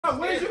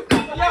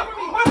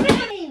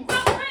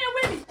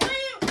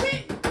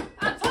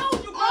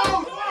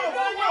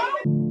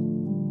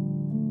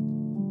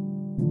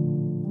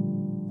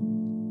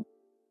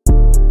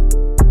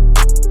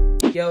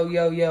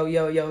Yo.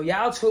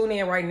 Y'all tune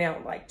in right now.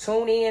 Like,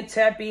 tune in,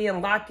 tap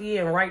in, lock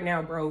in right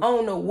now, bro. I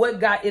don't know what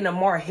got in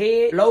Amar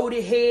head,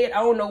 loaded head.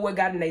 I don't know what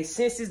got in their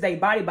senses, their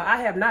body, but I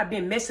have not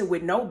been messing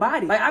with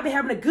nobody. Like, I've been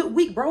having a good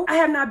week, bro. I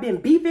have not been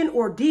beefing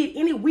or did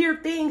any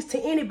weird things to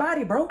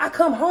anybody, bro. I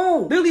come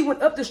home, literally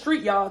went up the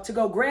street, y'all, to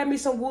go grab me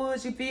some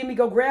woods, you feel me?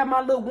 Go grab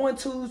my little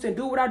 1-2s and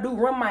do what I do,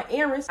 run my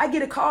errands. I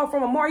get a call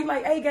from Amar. He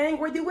like, hey, gang,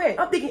 where you at?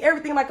 I'm thinking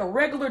everything like a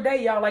regular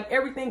day, y'all. Like,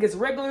 everything is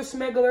regular,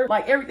 smegular.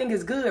 Like, everything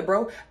is good,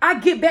 bro. I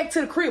get back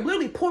to the crib,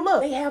 literally pull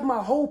up. They have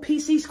my whole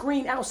PC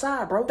screen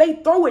outside, bro. They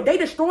throw it. They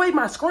destroyed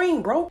my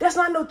screen, bro. That's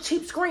not no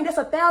cheap screen. That's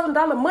 $1,000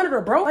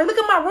 monitor, bro. Like, look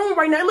at my room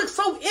right now. It looks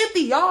so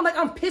empty, y'all. Like,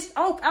 I'm pissed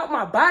off out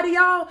my body,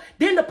 y'all.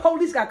 Then the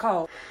police got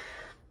called.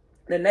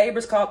 The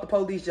neighbors called the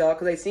police, y'all,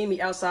 because they see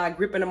me outside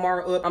gripping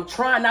Amara up. I'm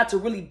trying not to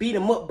really beat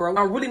him up, bro.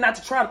 I'm really not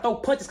to try to throw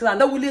punches, because I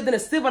know we lived in a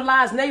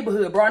civilized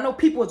neighborhood, bro. I know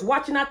people is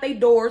watching out their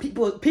doors.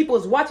 People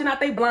is watching out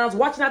their blinds,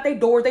 watching out their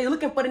doors. They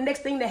looking for the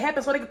next thing that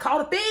happens so they can call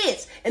the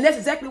feds. And that's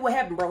exactly what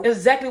happened, bro. That's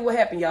exactly what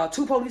happened, y'all.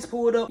 2 police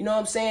pulled up. You know what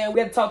I'm saying? We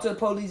had to talk to the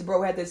police,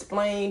 bro. Had to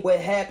explain what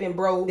happened,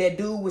 bro. That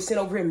dude was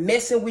sitting over here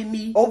messing with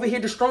me, over here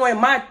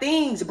destroying my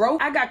things, bro.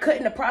 I got cut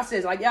in the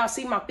process. Like, y'all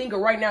see my finger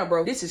right now,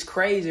 bro. This is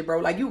crazy, bro.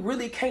 Like, you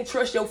really can't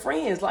trust your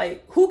friends.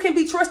 Like, who can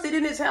be trusted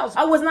in this house?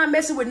 I was not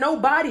messing with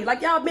nobody.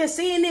 Like, y'all been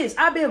seeing this.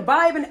 I've been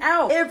vibing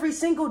out every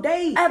single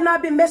day. I have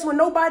not been messing with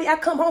nobody. I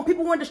come home,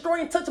 people want to destroy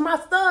and touch my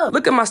stuff.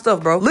 Look at my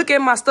stuff, bro. Look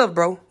at my stuff,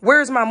 bro.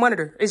 Where's my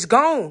monitor? It's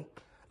gone.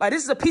 Like,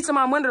 this is a piece of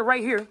my monitor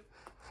right here.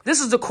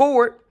 This is the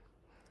cord.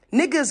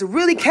 Niggas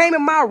really came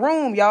in my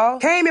room, y'all.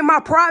 Came in my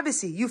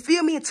privacy. You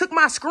feel me? And took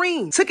my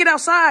screen. Took it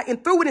outside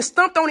and threw it and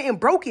stumped on it and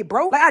broke it,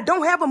 bro. Like, I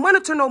don't have a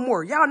monitor no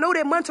more. Y'all know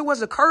that monitor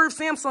was a curved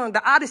Samsung,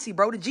 the Odyssey,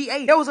 bro, the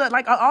G8. That was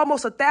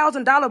almost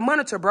 $1,000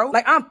 monitor, bro.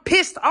 Like, I'm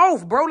pissed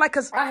off, bro. Like,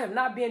 cause I have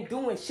not been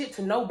doing shit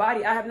to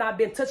nobody. I have not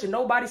been touching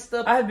nobody's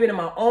stuff. I have been in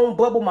my own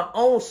bubble, my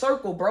own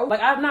circle, bro. Like,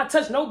 I have not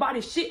touched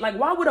nobody's shit. Like,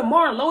 why would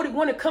Amar and Loaded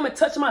want to come and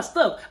touch my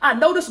stuff? I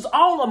know this was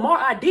all Amar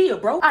idea,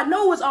 bro. I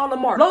know it's all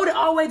Amar. Loaded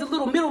always the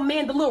little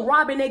middleman, the little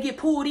Robin that get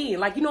pulled in.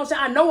 Like, you know what I'm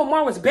saying? I know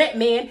Amar was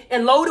Batman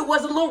and Loaded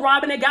was a little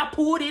Robin that got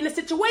pulled in the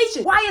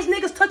situation. Why is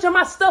niggas touching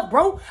my stuff,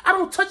 bro? I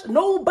don't touch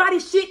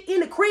nobody's shit in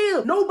the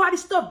crib.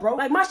 Nobody's stuff, bro.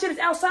 Like, my shit is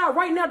outside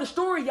right now, the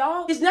story,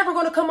 y'all. It's never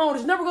gonna come on.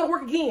 It's never gonna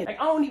work again.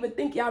 Like, I don't even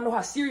think y'all know how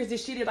serious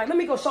this shit is. Like, let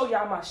me go show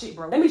y'all my shit,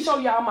 bro. Let me show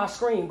y'all my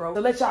screen, bro,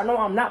 to let y'all know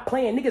I'm not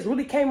playing. Niggas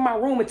really came in my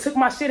room and took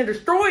my shit and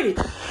destroyed it.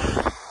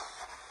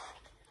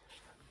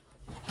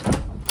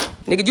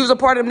 Nigga, you was a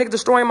part of them niggas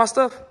destroying my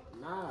stuff?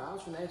 Nah, I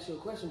was trying to ask you a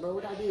question, bro.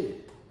 What I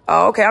did?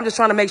 Oh, okay. I'm just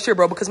trying to make sure,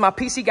 bro, because my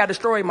PC got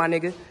destroyed, my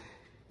nigga.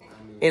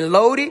 And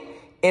Loaded,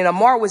 and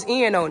Amar was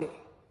in on it.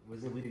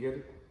 Wasn't we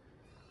together?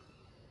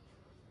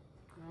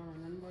 I don't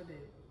remember about that.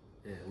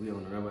 Yeah, we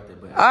don't remember about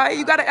that. But all right,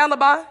 you got an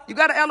alibi. You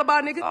got an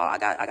alibi, nigga. Oh,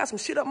 I got some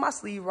shit up my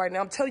sleeve right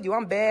now. I'm telling you,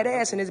 I'm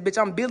badass in this bitch.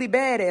 I'm Billy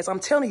Badass. I'm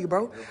telling you,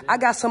 bro. I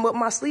got some up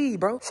my sleeve,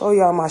 bro. Show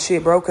y'all my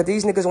shit, bro, because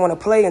these niggas want to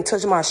play and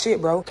touch my shit,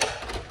 bro.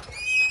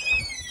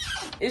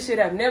 This shit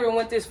have never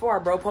went this far,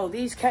 bro.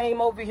 Police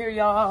came over here,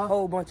 y'all. A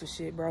whole bunch of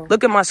shit, bro.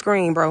 Look at my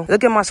screen, bro.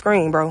 Look at my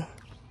screen, bro.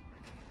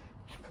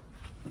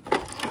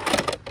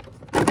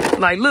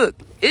 Like, look.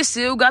 It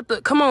still got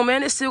the... Come on,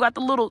 man. It still got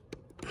the little...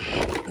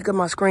 Look at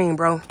my screen,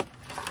 bro.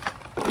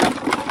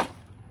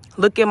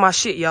 Look at my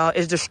shit, y'all.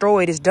 It's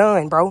destroyed. It's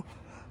done, bro.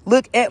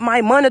 Look at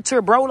my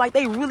monitor, bro. Like,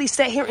 they really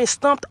sat here and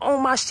stumped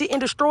on my shit and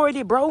destroyed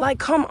it, bro. Like,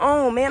 come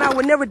on, man. I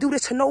would never do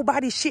this to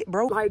nobody's shit,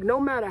 bro. Like, no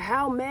matter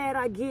how mad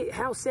I get,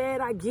 how sad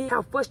I get,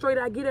 how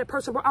frustrated I get at a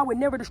person, bro, I would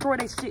never destroy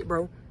their shit,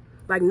 bro.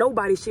 Like,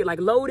 nobody's shit. Like,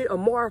 Loaded,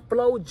 Amar,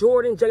 Flo,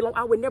 Jordan, J-Lo,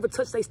 I would never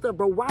touch their stuff,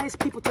 bro. Why is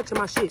people touching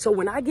my shit? So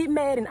when I get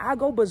mad and I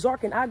go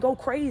berserk and I go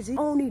crazy, I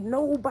don't need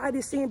nobody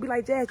saying, be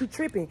like, Jazz, you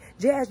tripping.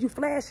 Jazz, you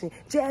flashing.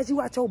 Jazz,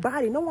 you out your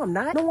body. No, I'm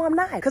not. No, I'm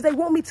not. Because they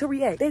want me to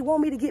react. They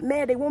want me to get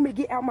mad. They want me to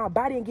get out my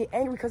body and get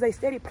angry because they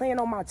steady playing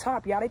on my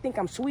top, y'all. They think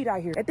I'm sweet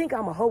out here. They think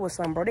I'm a hoe or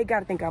something, bro. They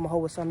got to think I'm a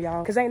hoe or something,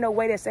 y'all. Because ain't no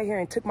way they sat here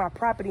and took my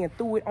property and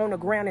threw it on the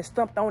ground and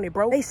stumped on it,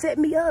 bro. They set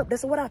me up.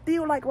 That's what I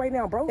feel like right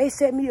now, bro. They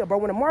set me up, bro.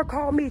 When Amar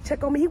called me to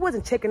check on me, he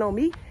wasn't checking on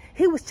me.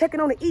 He was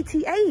checking on the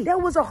ETA. That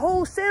was a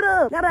whole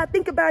setup. Now that I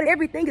think about it,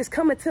 everything is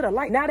coming to the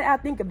light. Now that I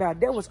think about it,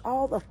 that was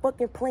all the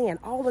fucking plan,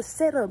 all the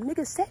setup.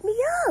 Niggas set me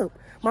up.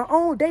 My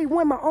own day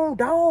one, my own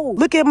dog.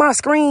 Look at my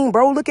screen,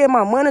 bro. Look at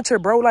my monitor,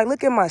 bro. Like,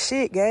 look at my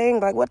shit,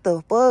 gang. Like, what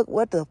the fuck?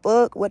 What the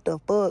fuck? What the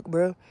fuck,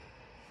 bro?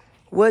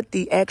 What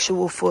the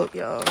actual fuck,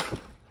 y'all?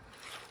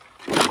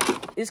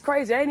 It's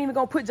crazy. I ain't even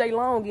gonna put J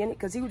Long in it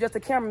because he was just a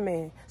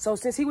cameraman. So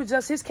since he was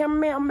just his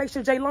cameraman, I'm gonna make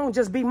sure J Long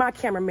just be my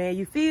cameraman.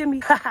 You feel me?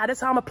 That's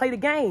how I'm gonna play the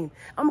game.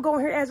 I'm gonna go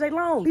here as J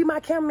Long. Be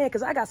my cameraman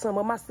because I got something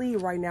on my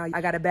sleeve right now.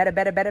 I got a bat.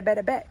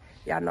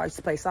 Y'all know I used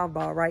to play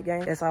softball, right,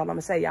 gang? That's all I'm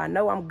gonna say. Y'all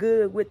know I'm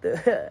good with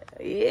the,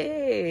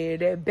 yeah,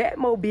 that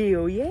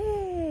Batmobile,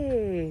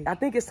 yeah. I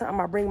think it's time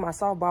I bring my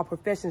softball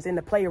professions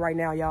into play right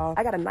now, y'all.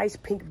 I got a nice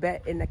pink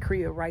bat in the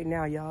crib right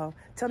now, y'all.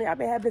 Tell me, I've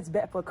been having this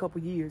bat for a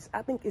couple years.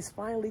 I think it's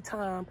finally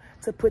time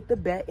to put the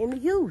bat into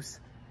use.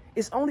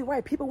 It's only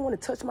right. People want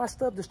to touch my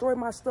stuff, destroy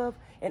my stuff,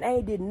 and I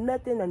ain't did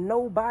nothing to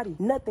nobody.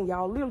 Nothing,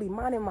 y'all. Literally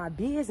minding my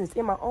business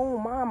in my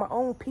own mind, my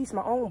own peace,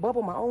 my own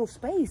bubble, my own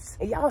space.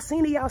 And y'all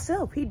seen it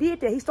yourself. He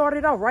did that. He started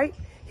it off, right?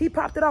 He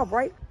popped it off,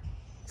 right?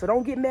 So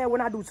don't get mad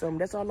when I do something.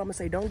 That's all I'm going to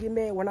say. Don't get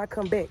mad when I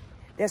come back.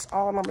 That's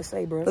all I'm going to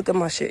say, bro. Look at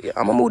my shit.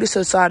 I'm going to move this to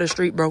the side of the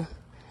street, bro.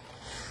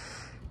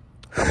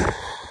 I'm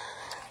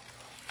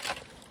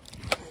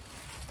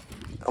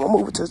going to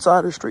move it to the side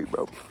of the street,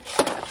 bro.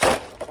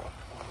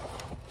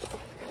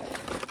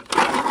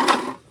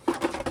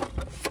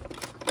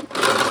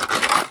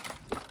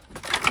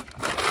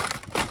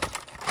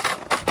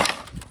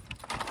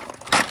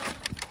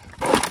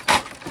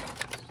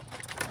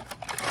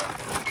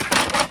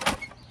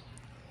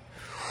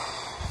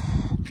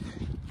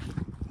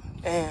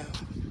 Damn.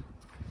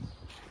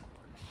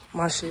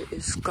 My shit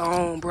is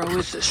gone, bro.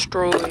 It's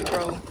destroyed,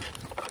 bro.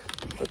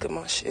 Look at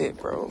my shit,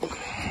 bro.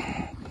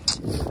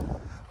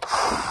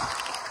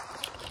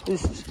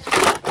 This is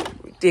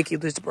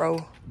ridiculous,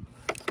 bro.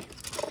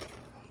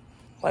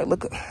 Like,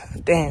 look at...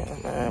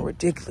 Damn, man.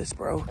 Ridiculous,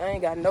 bro. I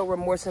ain't got no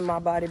remorse in my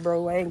body,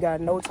 bro. I ain't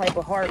got no type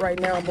of heart right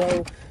now,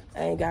 bro. I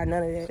ain't got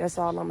none of that. That's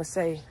all I'm gonna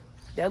say.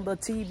 That little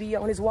TV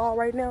on his wall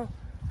right now,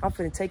 I'm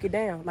finna take it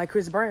down like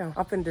Chris Brown.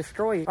 I'm finna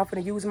destroy it. I'm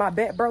finna use my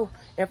bat, bro.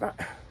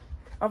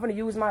 I'm finna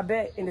use my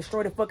bat and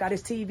destroy the fuck out of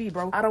this TV,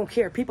 bro. I don't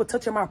care. People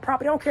touching my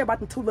property. I don't care about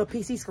them 2 little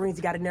PC screens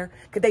he got in there,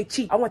 because they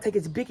cheap. I want to take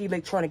his big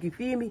electronic, you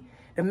feel me?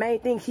 The main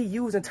thing he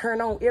use and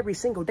turn on every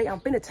single day. I'm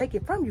finna take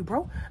it from you,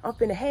 bro. I'm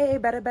finna, hey,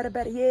 better.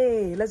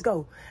 Yeah, let's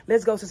go.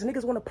 Let's go. Since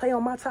niggas want to play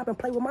on my top and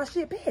play with my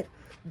shit, bet.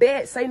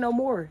 Bet, say no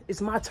more.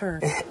 It's my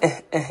turn.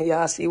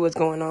 Y'all see what's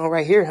going on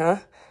right here, huh?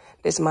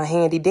 This is my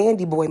handy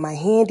dandy boy, my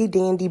handy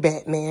dandy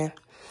Batman.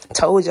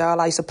 Told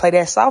y'all I used to play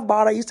that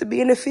softball. I used to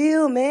be in the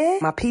field, man.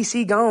 My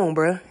PC gone,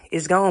 bro.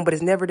 It's gone, but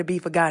it's never to be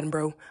forgotten,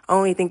 bro. I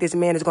don't even think this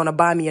man is gonna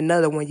buy me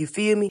another one, you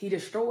feel me? He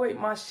destroyed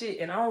my shit,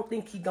 and I don't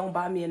think he gonna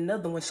buy me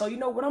another one. So you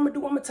know what I'm gonna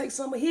do? I'm gonna take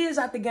some of his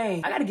out the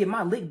game. I gotta get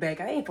my lick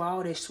back. I ain't for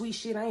all that sweet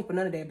shit. I ain't for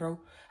none of that, bro.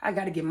 I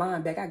gotta get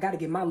mine back. I gotta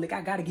get my lick.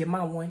 I gotta get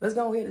my one. Let's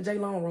go ahead to J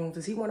Long room.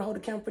 Since he wanna hold the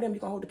camera for them, you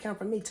gonna hold the camera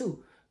for me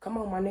too. Come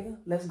on, my nigga.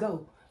 Let's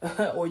go.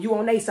 Or you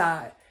on their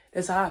side.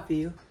 That's how I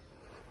feel.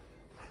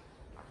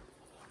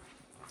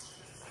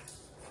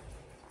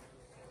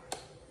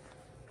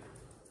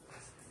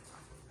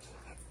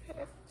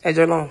 Hey,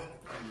 J Long.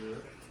 Yeah.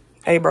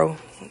 Hey, bro.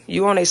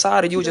 You on their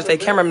side or you was just a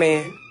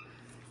cameraman?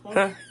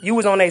 Huh? You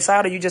was on their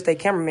side or you just a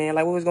cameraman?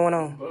 Like, what was going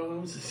on? Bro,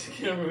 I was just a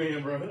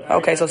cameraman, bro.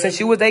 Okay, so since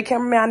you was a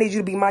cameraman, I need you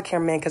to be my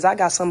cameraman because I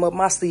got something up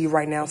my sleeve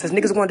right now. Since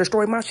niggas want to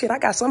destroy my shit, I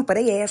got something for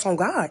their ass on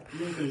God.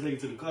 You ain't gonna take it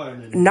to the car,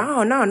 nigga?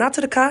 No, not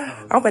to the car.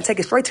 I'm gonna take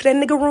it straight to that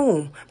nigga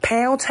room.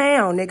 Pound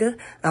Town, nigga.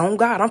 On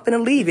God, I'm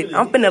finna leave it.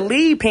 I'm finna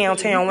leave Pound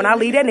Town when I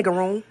leave that nigga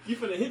room. You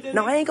finna hit that?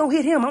 No, I ain't gonna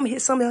hit him. I'm gonna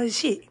hit some of his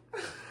shit.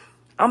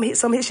 I'm gonna hit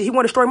some of his shit. He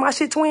want to destroy my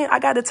shit, twin? I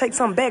gotta take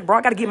something back, bro.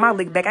 I gotta get my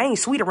lick back. I ain't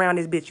sweet around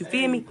this bitch. You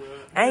feel me?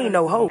 I ain't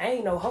no hoe. I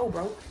ain't no hoe,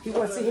 bro. He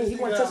want to see him. He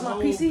want to touch my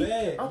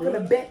PC. I'm gonna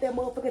bet that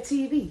motherfucking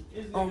TV.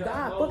 On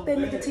God, fuck that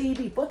nigga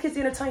TV. Fuck his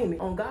entertainment.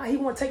 On God, he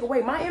want to take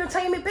away my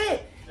entertainment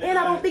bet. And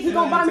I don't think he's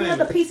gonna buy me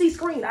another PC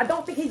screen. I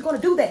don't think he's gonna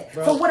do that.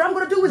 Bro, so what I'm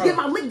gonna do is get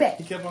my lick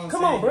back.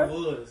 Come on, bro.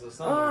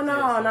 Oh, no.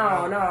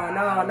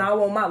 I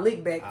want my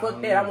lick back.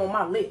 Fuck that. I want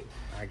my lick.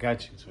 I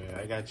got you, twin.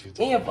 I got you.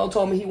 Ian Flo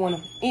told me he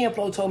wanna.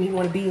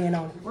 Be in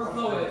on it. Where's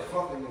Flo at?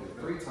 Fucking nigga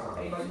 3 times.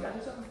 Hey, bro, you got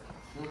you something?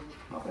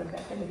 I'm gonna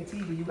back that nigga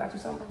TV. You got you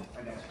something?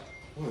 I got you.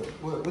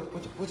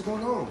 What's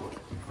going on?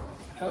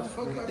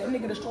 That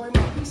nigga destroyed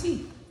my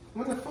PC.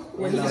 What the fuck?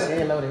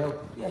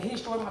 Yeah, he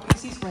destroyed my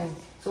PC screen.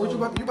 So what you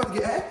about to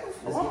get active?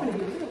 Oh, I'm finna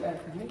get real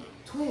active, nigga.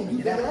 Twin,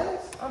 you dead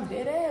ass? I'm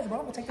dead ass, bro.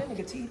 I'm gonna take that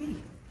nigga TV.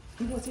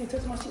 He wants to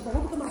touch my shit, bro.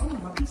 Look at my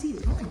phone. My PC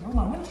is gone, bro.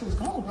 My monitor is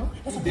gone, bro.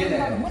 That's a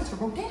 $40 monitor,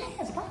 bro. Dead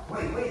ass, bro.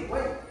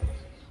 Wait.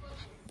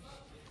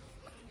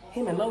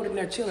 Him and Loaded in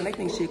there chilling. They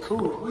think shit cool.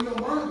 Where your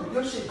monitor?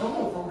 Your shit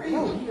gone for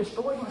real. Bro, he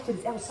destroyed my shit.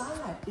 It's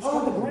outside. It's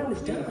on the ground.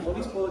 It's done.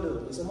 Police pulled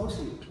up. It's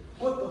emotional.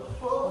 What the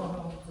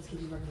fuck? Let's get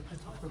these right here.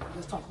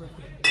 Let's talk real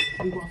quick.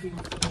 We walk in.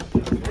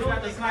 Bring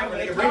out the sniper,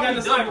 nigga. Bring out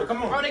the sniper.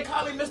 Come on. Bro, they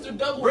call me Mr.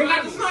 Double. Bring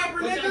out the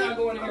sniper, nigga.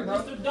 Going in here, bro.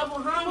 Mr. Double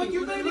Homie. What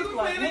you think niggas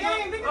playing the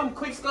game, nigga? I'm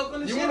quick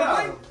scoping the You shit wanna out.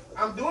 play?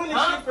 I'm doing this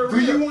shit for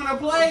real. Do you want to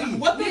play?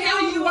 What the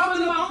hell you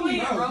walking up on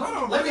me,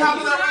 bro? Let me hop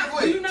in that right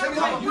Do you quick. not Tell me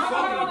like, how you you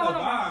fucking up the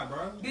vibe,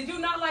 bro. Did you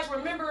not like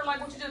remember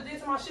like what you just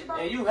did to my shit, bro?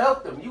 And you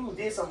helped them. You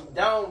did some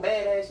down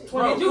bad ass shit.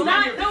 Did you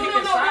not? No.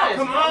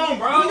 Come on,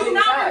 bro. Do you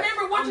not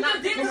remember what you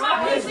just did to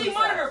my PC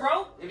monitor,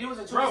 bro? If you was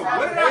a Bro, true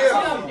what did side, I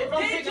tell you? if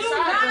I'm Did picking you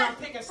sides, then not? I'm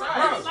picking Bro,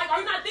 sides. like,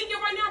 are you not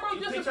thinking right now, bro? You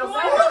just pick your destroyed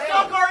side. Who the my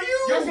fuck shit. are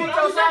you? You pick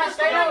your side,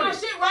 stay on my it.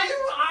 shit, right?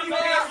 I'm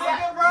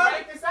asking, bro.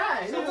 Pick the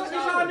side. So what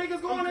y'all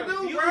niggas going to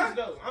do,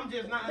 bro? I'm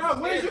just not.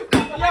 Bro, where's you?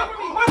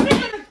 My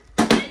nigga.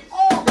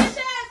 Oh, bitch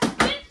ass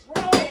bitch.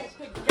 Bro,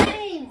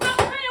 game. Stop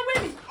playing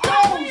with me.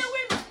 Stop playing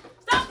with me.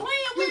 Stop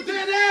playing with me. You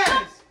dead ass.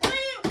 Stop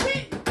playing with me.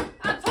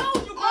 I told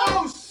you, bro.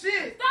 Oh,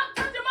 shit. Stop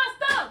touching my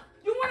stuff.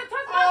 You want to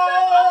touch my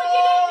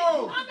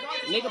stuff? I'm gonna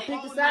get in it. Nigga,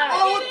 pick the side. Oh,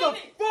 what the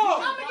fuck?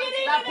 I'm gonna get in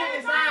it. Stop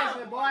picking sides,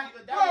 man, boy.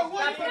 Bro,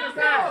 what Stop the picking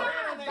fuck? sides.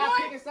 Stop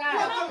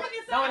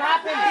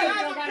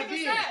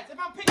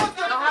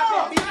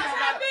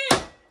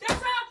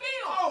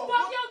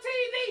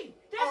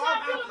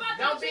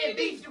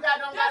any beef you got,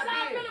 don't That's gotta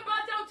how I be feel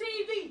about your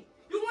TV.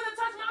 You want to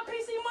touch my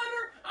PC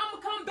monitor? I'ma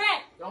come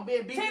back. Don't be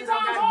a beef. 10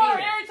 times hard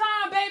every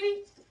time,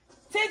 baby.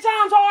 10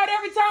 times hard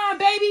every time,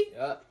 baby.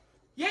 Yup.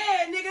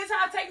 Yeah, nigga, that's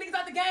how I take niggas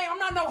out the game. I'm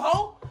not no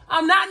hoe.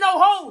 I'm not no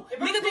hoe.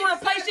 Niggas wanna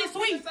play shit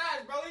sweet.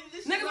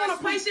 Niggas wanna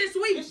play shit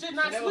sweet. This shit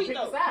not sweet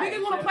though.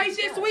 Niggas wanna play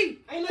shit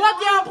sweet. Fuck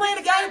y'all playing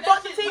the game. Fuck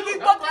the TV.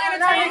 Fuck the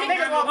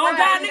entertainment. Oh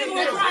God, niggas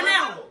wanna cry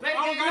now. Play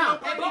the game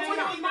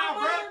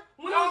now.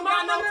 When it was my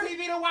mother,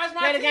 TV to watch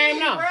my Play the game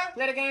now. bro.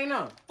 Play the game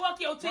now. fuck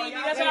your TV.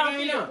 That's play how the I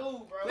game feel.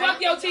 now.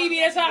 Fuck your TV.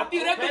 That's how I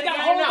feel. That bitch got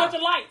a whole bunch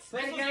of lights.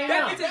 Play the game That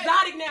now. bitch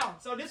exotic now.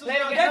 So this was Play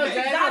the game That now, bitch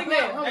Jay. exotic Play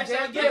it. now. Hold on, Jay.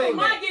 That's This Play is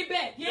it. my get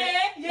back.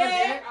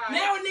 Yeah.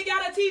 Now a nigga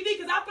got a TV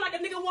because I feel like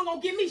a nigga wasn't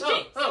gonna give me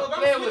shit. So if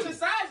Play it I'm with switching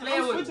me. sides, Play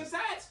it I'm with me. switching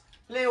sides.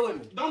 Play it with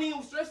me. Don't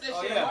even stress that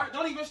shit, yeah. Mark.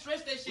 Don't even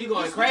stress that shit. You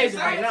going Just crazy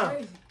switch right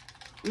sides. now.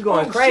 You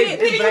going crazy.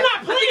 Shit, It's nigga, you black- not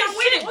playing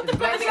shit. What the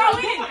fuck is y'all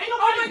winning? Ain't Oh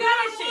nobody my God,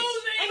 I'm playing shit.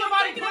 losing. Ain't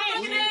nobody I'm playing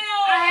fucking shit.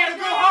 hell. I had a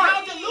good heart.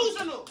 I'm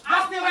delusional. I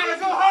still had a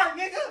good heart,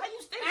 nigga.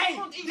 Hey,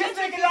 this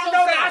nigga don't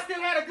know that I still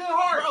had a good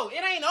heart. Bro,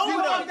 it ain't over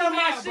You though. fucked up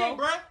my shit,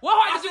 bro. What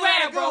heart I did you still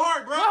had have, a good bro?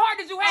 heart, bro. What heart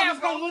did you I have,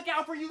 was bro? gonna look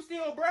out for you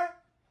still, bro.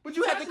 But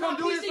you had to Touch come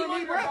my do this PC for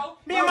me, monitor, bro. bro.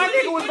 Me and my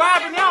nigga was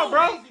vibing out,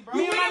 bro.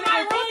 Me You and went my in my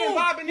nigga fucking room.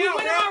 vibing You out,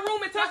 went in my bro.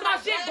 room and touched my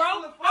shit,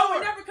 bro. I would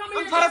never come here.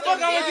 I'm trying to fuck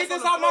out and get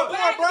this out my But I boy,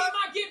 had to bro. get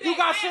my get back. You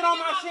got I shit had to on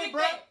get my my shit, get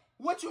bro. back.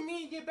 What you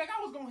mean get back? I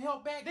was gonna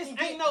help back. This and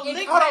ain't get- no get-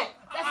 lick hold back. on.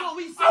 That's what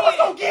we I was said.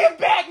 gonna give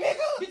back,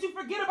 nigga. Did you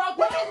forget about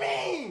What that? you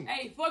mean?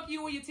 Hey, fuck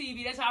you and your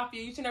TV. That's how I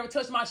feel. You should never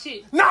touch my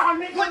shit. Nah,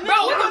 nigga. Bro,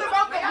 what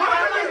about that?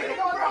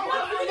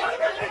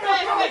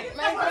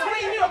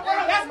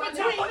 That's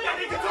between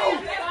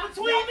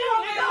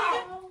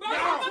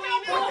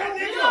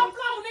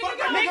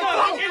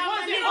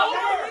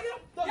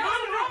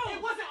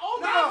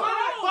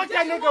Fuck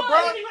that nigga,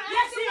 bro.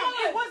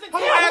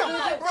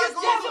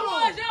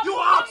 You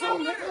out too,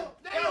 nigga.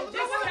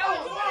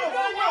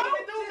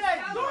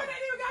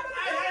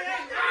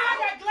 I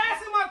got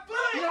glass in my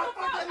foot. Fuck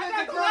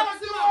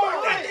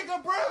that nigga,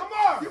 bro. Come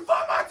on. You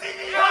fuck my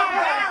TV up,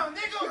 bro.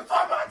 You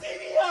fuck my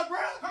TV up, bro.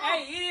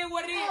 Hey, it is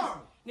what it is.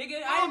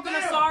 Nigga, I ain't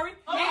feeling sorry.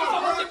 I ain't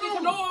showing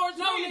sympathy towards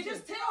no nigga.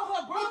 Just tell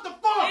her, bro. What the I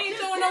fuck? ain't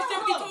showing no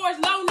sympathy towards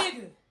no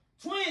nigga.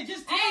 Twin,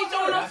 just I ain't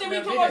showing no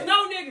sympathy towards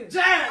no nigga.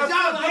 Jazz,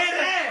 y'all dead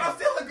ass. I'm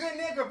still a good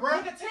nigga, bro.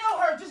 Nigga, tell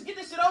her. Just get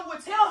this shit over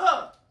with. Tell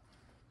her.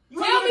 You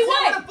Tell ain't me even what?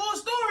 tell her the full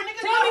story,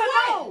 nigga. Tell Let me her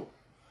what? know.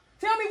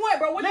 Tell me what,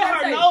 bro? What you Let gotta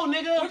her say? know,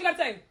 nigga. What you gotta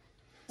say?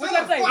 What you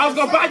gotta say? I was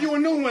gonna buy you a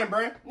new one,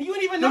 bro. You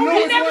didn't even know. You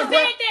which never one, bro.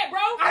 said that,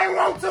 bro. I didn't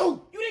want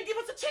to. You didn't give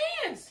us a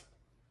chance.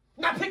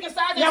 Not picking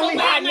sides. Y'all so we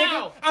bad hot,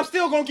 nigga. I'm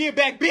still gonna get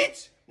back,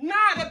 bitch. Nah,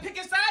 that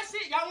picking side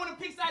shit. Y'all want to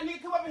pick side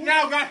nigga come up in here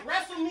Now, guys.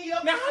 wrestle me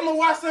up. Now I'm gonna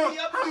watch some.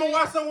 I'm gonna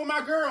watch some with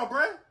my girl,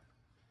 bro.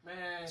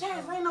 Man.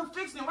 Chaz, ain't no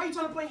fixing. Why you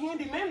trying to play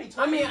handy manly?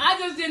 I mean, I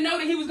just didn't know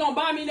that he was gonna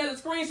buy me another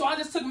screen, so I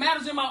just took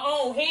matters in my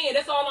own hand.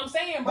 That's all I'm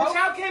saying, bro. But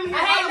y'all came here. I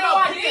had no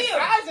about picking idea.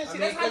 sides and shit.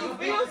 That's how you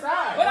feel.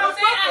 But I'm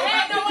saying I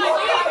had no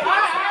idea.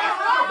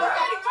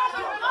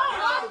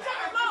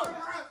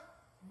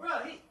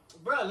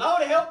 Bro, load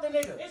to help the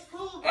nigga. It's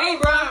cool, bro. Hey,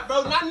 bro.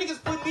 Bro, not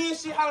niggas put me in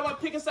shit. How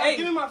about picking sides? Hey.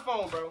 Give me my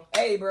phone, bro.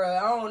 Hey, bro,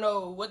 I don't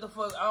know what the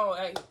fuck.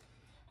 I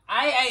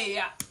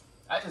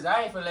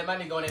ain't finna let my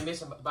nigga go on that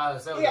mission by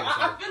herself. Yeah,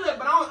 I feel it,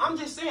 but I'm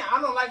just saying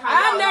I don't like how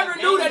I y'all never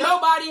like knew that gang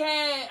up.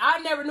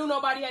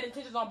 nobody had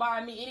intentions on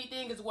buying me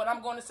anything. Is what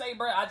I'm going to say,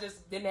 bro. I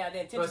just didn't have the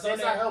But intentions on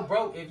since I that. help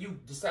broke, if you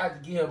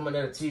decide to give him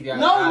another TV,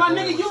 No, my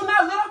nigga, you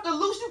not let off the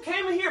loose. You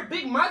came in here,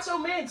 big macho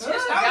man,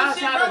 chest out and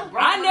shit,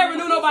 bro. I never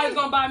knew nobody was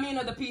gonna buy me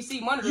another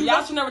PC monitor.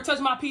 Y'all should never touch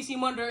my PC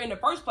monitor in the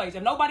first place.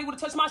 If nobody would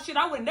have touched my shit,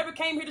 I would have never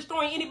came here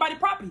destroying anybody's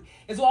property.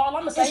 Is all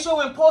I'm gonna say. It's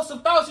your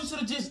impulsive thoughts. You should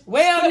have just.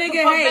 Well, stepped nigga,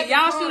 the fuck hey, back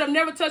y'all and should have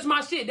never touched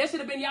my shit. That should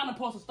have been y'all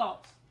impulsive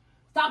thoughts.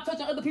 Stop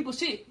touching other people's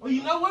shit. Well,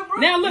 you know what, bro?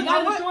 Now look, you know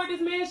I what? destroyed this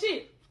man's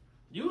shit.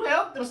 You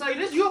helped them say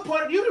this. You a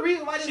part of you. The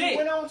reason why this Shit.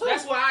 went on too.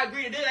 That's why I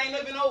agree. This ain't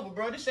even over,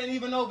 bro. This ain't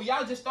even over.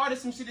 Y'all just started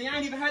some shit that y'all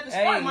ain't even had to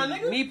start, my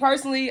nigga. Me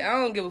personally, I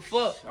don't give a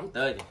fuck. I'm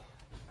thugging.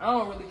 I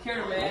don't really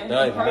care, man.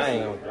 I'm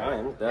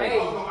thugging. Hey,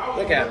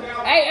 Look at him.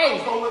 hey. I'm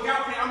still gonna look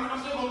out for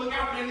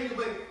that nigga,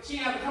 but she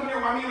had to come here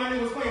while me and my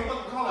nigga was playing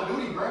fucking Call of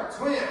Duty, bro.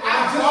 Twin,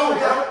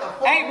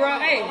 Hey, bro,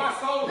 hey.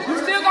 You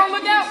still gonna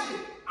look out?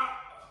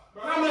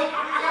 I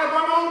gotta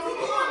buy my own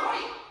TV.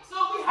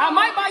 I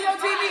might buy your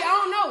TV. I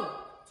don't know.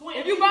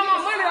 If you buy my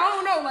monitor, I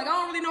don't know. Like, I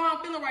don't really know how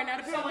I'm feeling right now.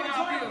 Depends on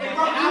how I feel.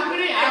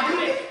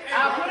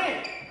 I'll put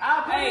in.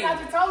 Hey, I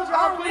just told you.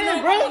 I I'll don't put really in,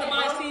 know bro. if I want to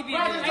buy this TV.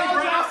 I just Hey, told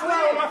bro, you. I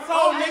swear on my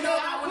soul, nigga.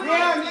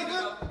 Yeah,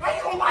 nigga. How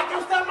you gonna like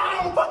your stuff in my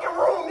own fucking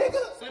room,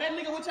 nigga? So that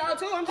nigga with y'all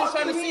too? I'm just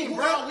trying to see who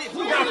y'all with.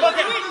 Who y'all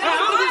fucking?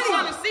 I'm just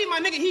trying to see,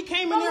 my nigga. He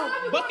came in there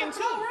bucking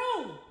too.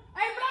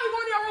 Hey, but I was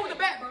going to your room with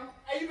the back, bro.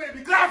 Hey, you better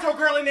be glad your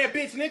girl in that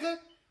bitch, nigga.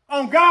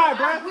 On God,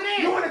 bro.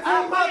 You want to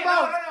I'll team up, bro?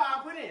 I'll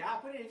put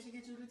in. If she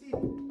get you the TV.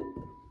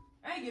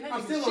 I ain't getting I'm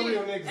him still a shit.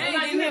 real nigga. I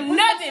ain't getting him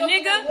nothing,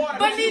 nigga.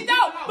 Bonito.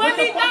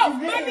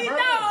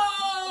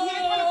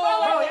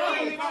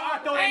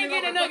 I ain't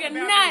getting a nigga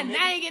none.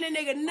 I ain't getting a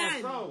nigga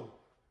none.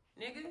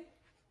 Nigga.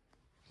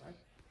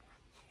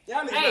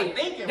 Y'all niggas Hey, not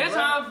thinking, that's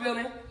bro. how I'm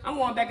feeling. I'm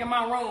going back in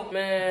my room.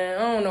 Man,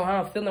 I don't know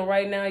how I'm feeling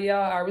right now,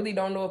 y'all. I really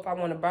don't know if I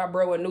want to buy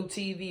bro a new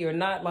TV or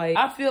not. Like,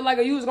 I feel like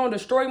if you was going to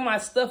destroy my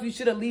stuff, you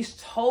should at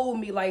least told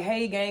me, like,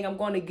 hey, gang, I'm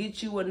going to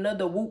get you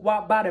another whoop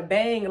wop bada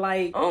bang.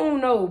 Like, I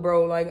don't know,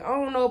 bro. Like, I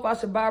don't know if I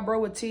should buy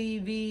bro a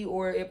TV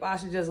or if I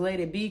should just let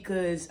it be.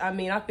 Because, I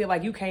mean, I feel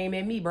like you came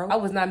at me, bro. I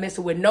was not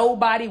messing with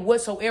nobody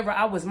whatsoever.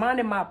 I was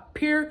minding my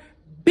pure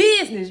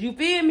business. You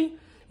feel me?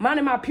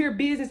 Minding my pure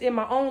business in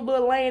my own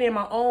little lane, in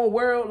my own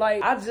world.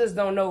 Like, I just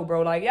don't know,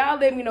 bro. Like, y'all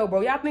let me know,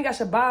 bro. Y'all think I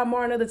should buy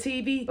more another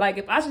TV? Like,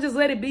 if I should just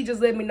let it be, just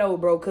let me know,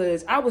 bro.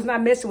 Because I was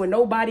not messing with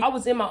nobody. I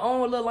was in my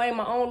own little lane,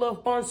 my own little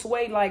fun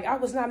sway. Like, I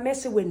was not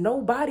messing with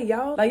nobody,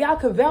 y'all. Like, y'all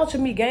could vouch for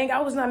me, gang.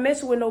 I was not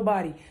messing with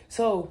nobody.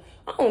 So,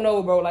 I don't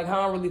know, bro. Like,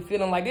 how I'm really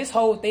feeling. Like, this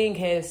whole thing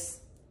has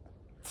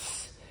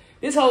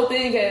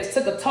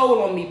took a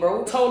toll on me,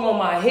 bro. Toll on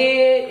my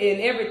head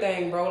and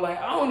everything, bro.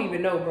 Like, I don't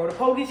even know, bro. The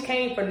police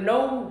came for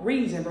no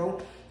reason,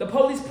 bro. The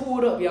police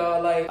pulled up,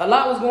 y'all. Like, a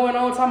lot was going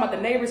on. Talking about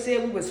the neighbors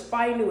said we was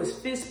fighting. It was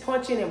fist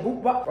punching and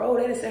boop bop. Bro,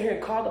 they didn't sit here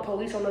and call the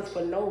police on us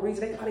for no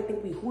reason. They probably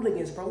think we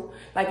hooligans, bro.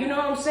 Like, you know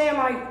what I'm saying?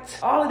 Like,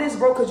 all of this,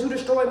 bro, because you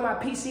destroyed my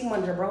PC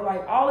monitor, bro.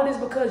 Like, all of this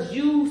because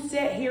you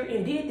sat here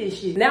and did this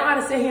shit. Now I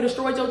done sat here and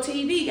destroyed your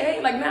TV,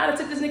 gang. Like, now I done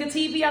took this nigga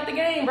TV out the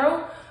game,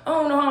 bro. I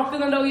don't know how I'm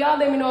feeling, though. Y'all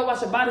let me know if I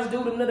should buy this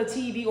dude another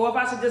TV or if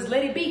I should just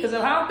let it be. Because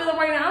how I'm feeling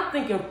right now, I'm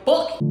thinking,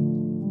 fuck it.